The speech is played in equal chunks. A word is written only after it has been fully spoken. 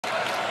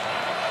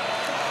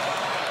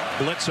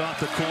Blitz off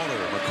the corner.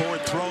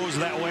 McCord throws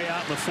that way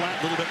out in the flat,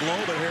 a little bit low,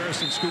 but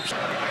Harrison scoops.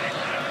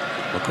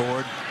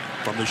 McCord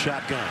from the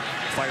shotgun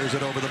fires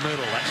it over the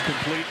middle. That's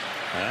complete.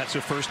 That's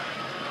a first.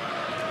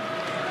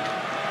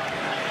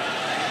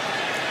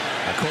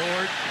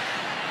 McCord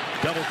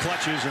double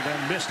clutches and then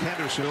missed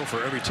Henderson.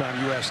 For every time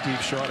you ask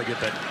Steve Shaw to get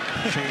that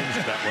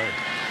changed that way.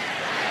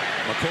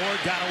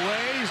 McCord got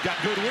away. He's got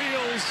good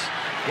wheels.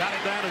 Got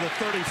it down to the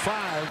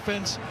 35.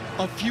 Offense,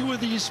 a few of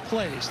these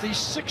plays, these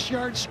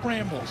 6-yard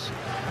scrambles.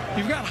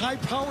 You've got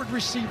high-powered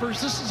receivers.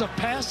 This is a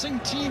passing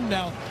team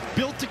now,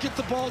 built to get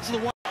the ball to the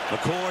wide.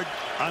 McCord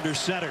under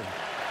center.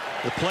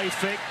 The play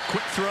fake,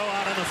 quick throw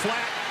out on the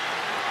flat.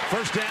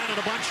 First down and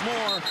a bunch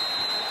more.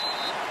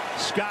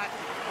 Scott,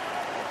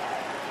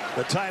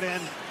 the tight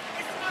end,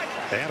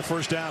 and a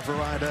first down for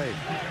Ryan Day.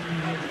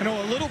 You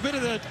know, a little bit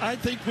of that, I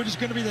think, what is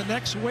going to be the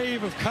next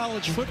wave of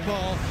college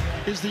football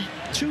is the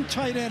 2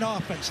 tight end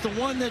offense, the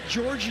one that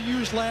Georgia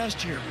used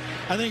last year.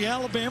 I think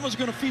Alabama's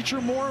going to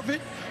feature more of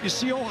it. You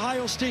see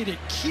Ohio State, it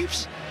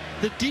keeps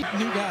the deep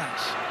new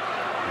guys.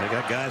 They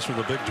got guys from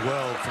the Big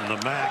 12, from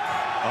the MAC,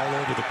 all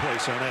over the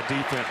place on that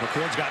defense.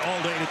 McCord's got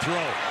all day to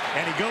throw,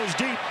 and he goes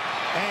deep,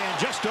 and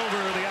just over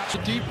the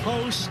outside. Deep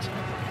post,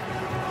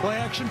 play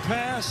action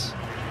pass.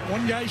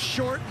 One guy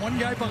short, one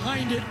guy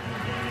behind it.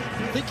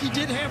 I think he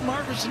did have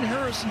Marvin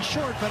Harrison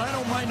short, but I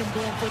don't mind him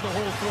going for the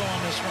whole throw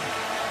on this one.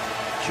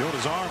 Showed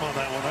his arm on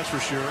that one, that's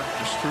for sure.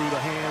 Just through the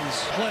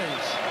hands.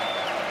 Plays.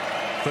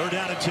 Third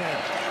down and 10.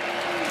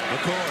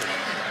 McCord.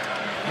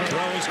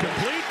 Throw is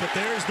complete, but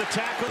there's the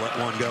tackle. Let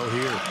one go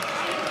here.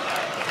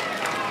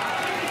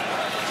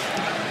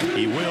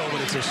 He will, but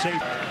it's a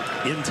safe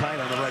in tight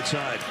on the right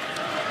side.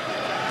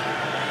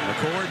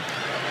 McCord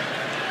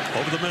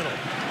over the middle.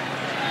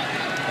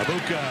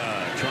 Abuka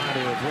trying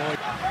to avoid.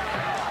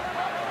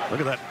 Look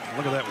at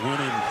that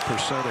winning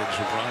percentage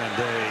of Ryan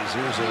Days.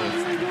 Here's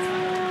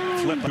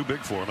a flip. Too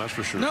big for him, that's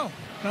for sure. No,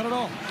 not at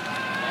all.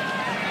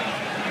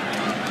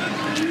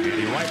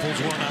 And he rifles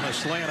one on a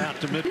slant out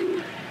to mid.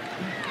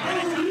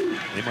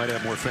 They might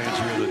have more fans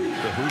here than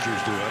the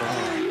Hoosiers do. I don't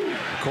know.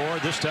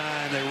 McCord, this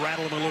time they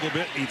rattle him a little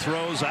bit. He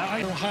throws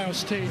out. Ohio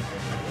State.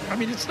 I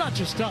mean, it's not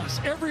just us.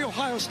 Every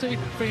Ohio State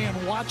fan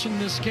watching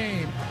this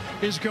game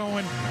is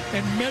going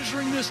and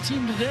measuring this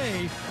team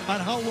today on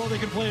how well they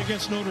can play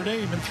against Notre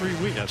Dame in 3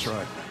 weeks. That's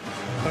right.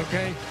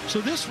 Okay,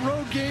 so this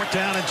road game.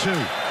 Down and 2.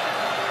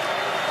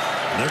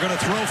 They're going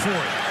to throw for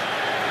it.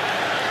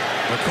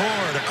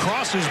 McCord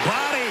across his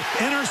body,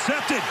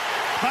 intercepted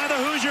by the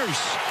Hoosiers.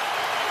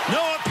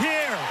 Noah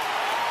Pierre.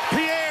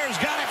 Pierre's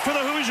got it for the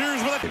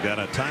Hoosiers. They've got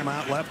a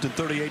timeout left and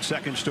 38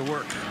 seconds to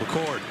work.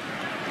 McCord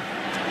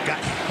got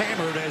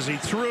hammered as he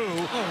threw.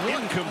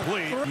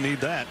 Incomplete.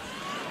 Need that.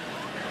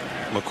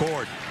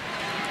 McCord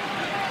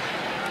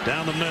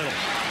down the middle.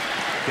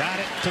 Got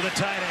it to the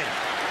tight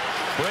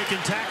end.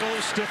 Breaking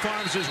tackles, stiff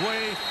arms his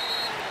way.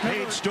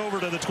 Paid Stover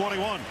to the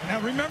 21. Now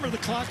remember, the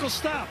clock will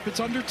stop. It's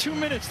under 2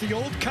 minutes. The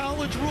old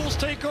college rules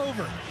take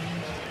over.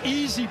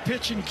 Easy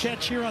pitch and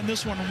catch here on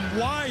this one.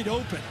 Wide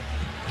open.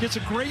 Gets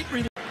a great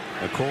release.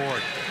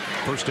 McCord,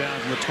 first down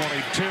from the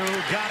 22.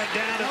 Got it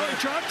down to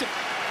he dropped it.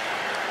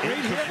 Great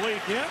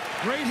incomplete. hit. Yeah,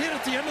 great hit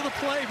at the end of the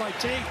play by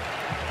Tate,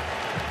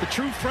 the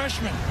true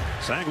freshman.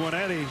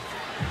 Sanguinetti.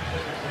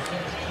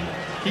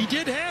 He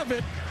did have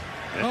it.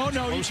 Oh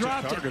no, he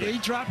dropped it. He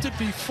dropped it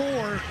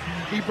before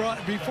he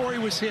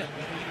was hit.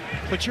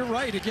 But you're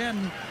right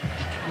again.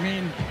 I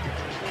mean,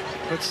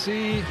 let's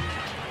see.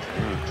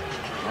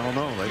 I don't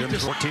know. They didn't.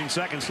 14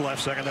 seconds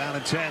left. Second down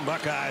and 10.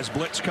 Buckeyes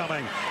blitz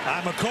coming.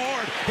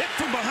 McCord hit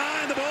from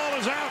behind. The ball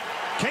is out.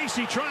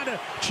 Casey trying to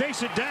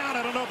chase it down.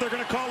 I don't know if they're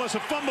going to call this a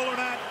fumble or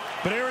not,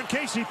 but Aaron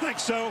Casey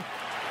thinks so.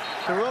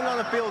 The rule on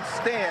the field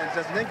stands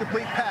as an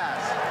incomplete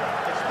pass.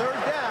 It's third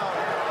down.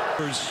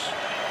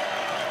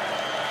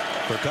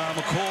 For Kyle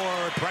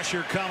McCord,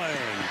 pressure coming.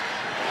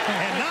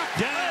 And knocked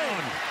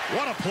down.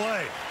 What a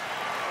play.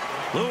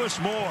 Lewis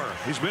Moore.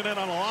 He's been in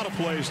on a lot of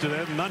plays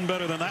today. None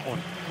better than that one.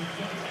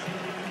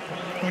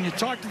 When you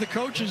talk to the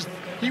coaches,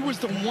 he was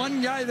the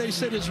one guy they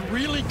said is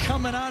really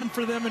coming on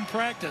for them in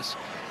practice.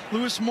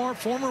 Lewis Moore,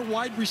 former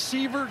wide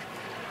receiver.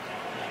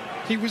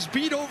 He was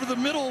beat over the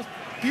middle.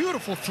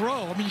 Beautiful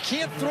throw. I mean, you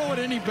can't throw it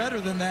any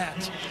better than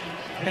that.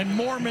 And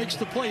Moore makes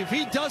the play. If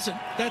he doesn't,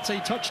 that's a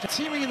touchdown.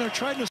 Seeming they're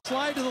trying to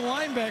slide to the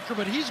linebacker,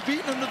 but he's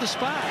beating him to the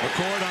spot.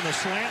 McCord on the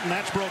slant, and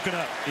that's broken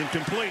up.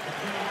 Incomplete.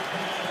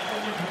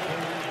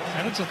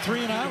 And it's a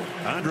 3-and-out.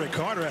 Andre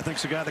Carter, I think,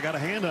 is the guy that got a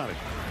hand on it.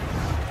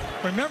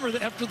 Remember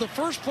that after the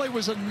first play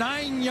was a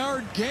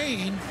 9-yard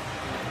gain,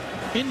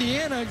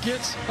 Indiana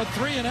gets a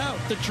 3-and-out.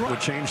 The drop would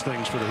change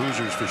things for the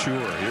Hoosiers for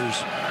sure. Here's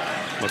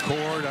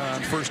McCord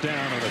on first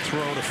down on a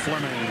throw to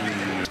Fleming.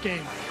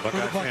 Game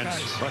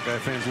Buckeye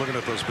fans looking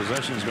at those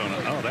possessions going,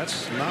 oh,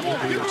 that's not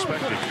what we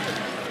expected.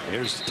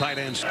 Here's tight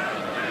ends.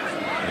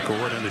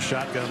 McCord in the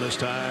shotgun this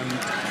time.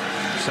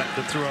 Set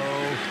to throw.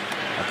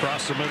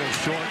 Across the middle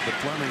short, but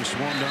Fleming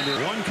swarmed under.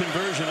 One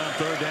conversion on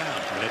third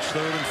down, and it's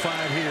 3rd and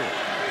 5 here.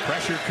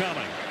 Pressure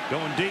coming.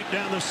 Going deep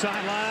down the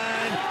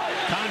sideline.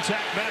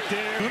 Contact back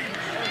there.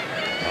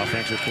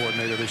 offensive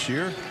coordinator this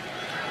year.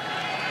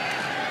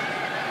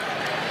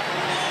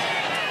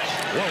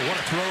 Whoa, what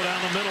a throw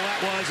down the middle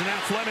that was, and now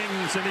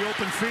Fleming's in the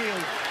open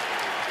field.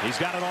 He's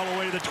got it all the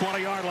way to the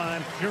 20-yard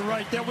line. You're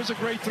right, that was a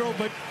great throw,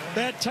 but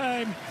that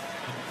time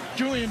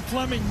Julian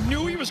Fleming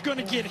knew he was going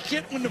to get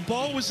hit when the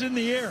ball was in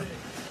the air.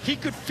 He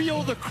could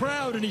feel the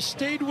crowd, and he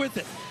stayed with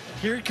it.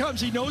 Here it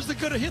comes. He knows the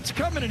good hit's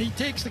coming, and he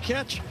takes the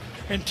catch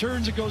and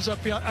turns and goes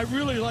up. I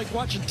really like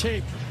watching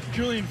tape.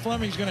 Julian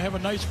Fleming's going to have a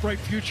nice, bright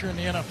future in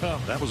the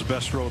NFL. That was the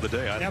best throw of the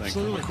day, I think.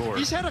 Absolutely. McCord.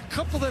 He's had a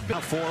couple that...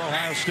 For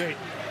Ohio State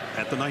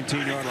at the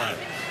 19-yard line.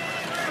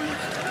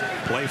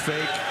 Play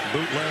fake,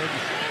 bootleg,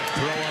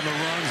 throw on the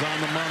runs,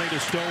 on the money to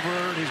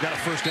Stover. He's got a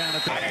first down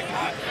at the...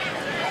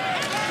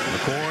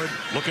 McCord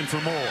looking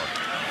for more.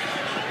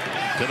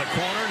 To the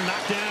corner,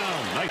 knocked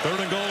down. Nice.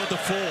 3rd and goal at the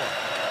 4.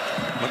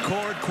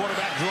 McCord,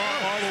 quarterback draw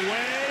all the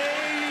way.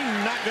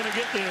 Not going to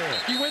get there.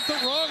 He went the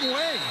wrong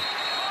way.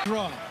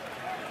 Draw.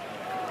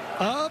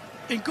 Up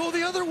and go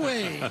the other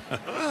way.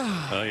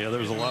 Oh, yeah, there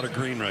was a lot of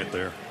green right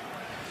there.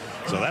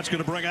 So that's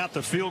going to bring out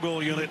the field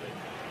goal unit.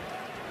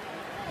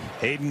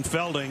 Hayden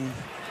Felding,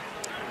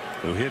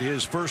 who hit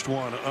his first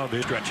one of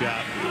his stretch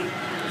out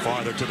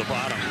farther to the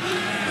bottom.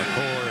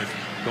 McCord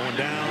going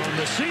down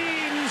the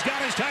seams,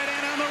 got his tight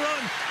end on the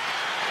run.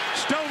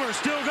 Stover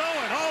still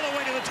going all the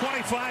way to the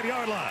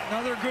 25-yard line.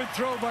 Another good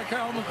throw by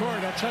Kyle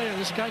McCord. I tell you,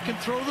 this guy can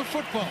throw the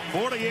football.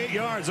 48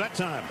 yards that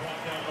time.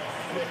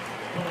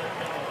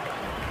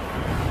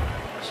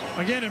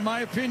 Again, in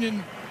my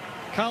opinion,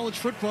 college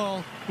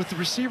football, with the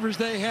receivers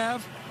they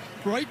have,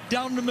 right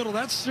down the middle.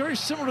 That's very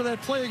similar to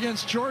that play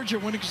against Georgia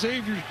when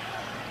Xavier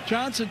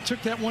Johnson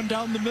took that one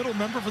down the middle.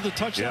 Remember, for the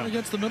touchdown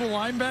against the middle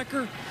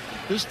linebacker?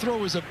 This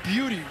throw is a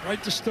beauty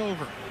right to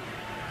Stover.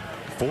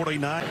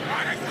 49.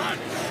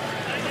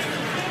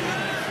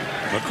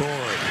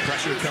 McCord,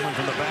 pressure coming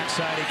from the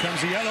backside. He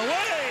comes the other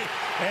way.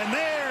 And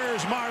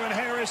there's Marvin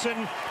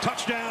Harrison.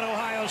 Touchdown,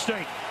 Ohio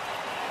State.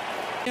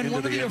 And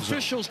one of the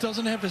officials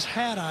doesn't have his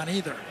hat on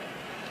either.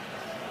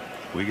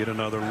 We get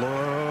another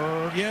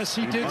look. Yes,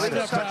 he did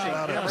step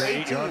out. At the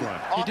 8-yard line.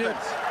 He did.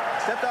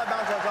 Stepped out of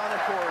bounds on the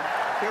cord.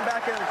 Came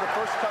back in as the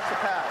first touch to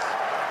pass.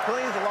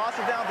 Phillies a loss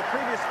of down the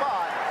previous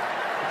spot.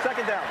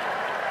 2nd down.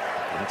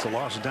 That's a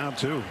loss of down,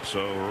 too.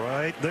 So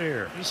right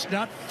there. He's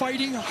not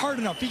fighting hard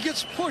enough. He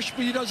gets pushed,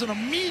 but he doesn't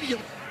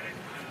immediately.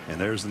 And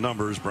there's the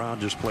numbers.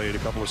 Brown just played a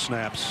couple of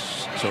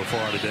snaps so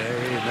far today.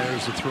 And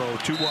there's the throw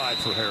too wide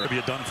for Harris.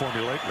 Be done for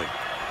me lately.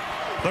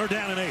 3rd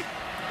down and 8.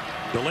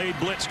 Delayed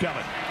blitz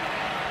coming.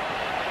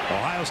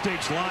 Ohio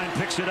State's line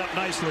picks it up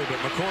nicely, but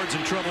McCord's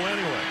in trouble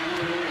anyway.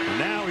 And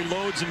now he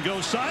loads and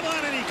goes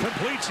sideline, and he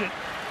completes it.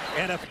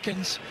 And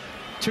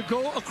to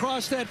go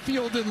across that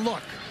field and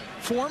look.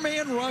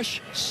 4-man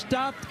rush,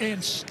 stop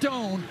and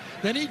stone.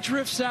 Then he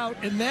drifts out,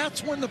 and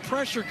that's when the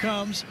pressure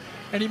comes,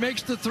 and he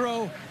makes the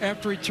throw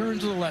after he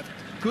turns to the left.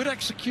 Good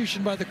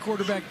execution by the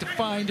quarterback to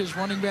find his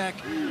running back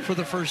for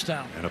the first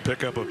down. And a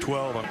pickup of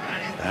 12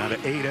 down to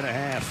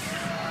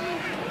 8.5.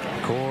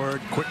 McCord,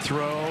 quick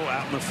throw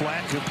out in the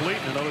flat, complete,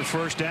 another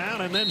first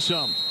down, and then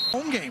some.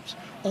 Home games,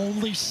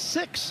 only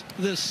 6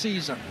 this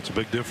season. It's a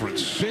big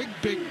difference.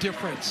 Big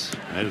difference.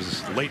 That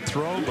is late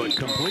throw, but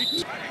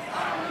complete.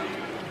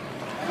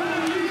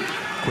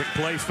 Quick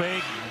play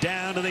fake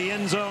down to the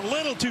end zone, a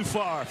little too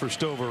far for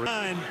Stover.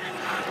 McCord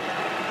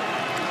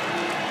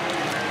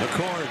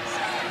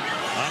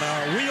on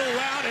a wheel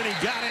route, and he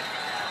got it.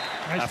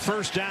 A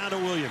first down to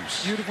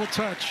Williams. Beautiful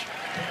touch.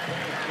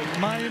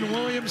 Mayan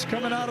Williams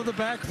coming out of the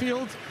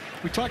backfield.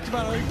 We talked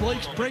about how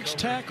he breaks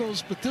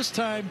tackles, but this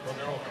time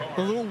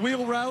a little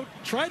wheel route.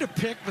 Try to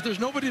pick, but there's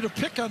nobody to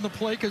pick on the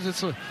play because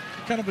it's a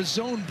kind of a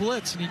zone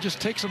blitz, and he just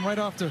takes him right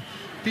off the,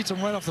 beats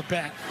him right off the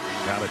bat.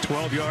 Got a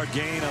 12-yard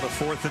gain on a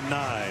 4th and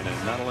 9,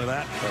 and not only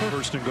that, a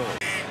 1st and goal.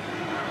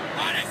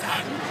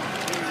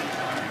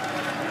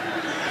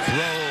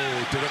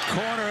 Throw to the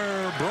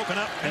corner, broken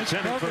up,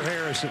 intended for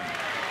Harrison.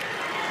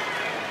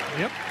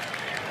 Yep.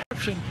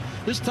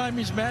 This time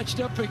he's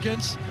matched up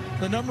against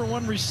the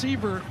 #1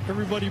 receiver,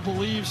 everybody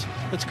believes,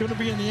 that's going to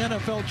be in the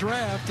NFL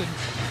draft. And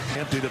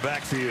empty the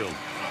backfield.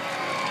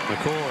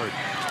 McCord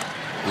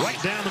right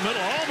down the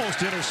middle,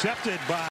 almost intercepted by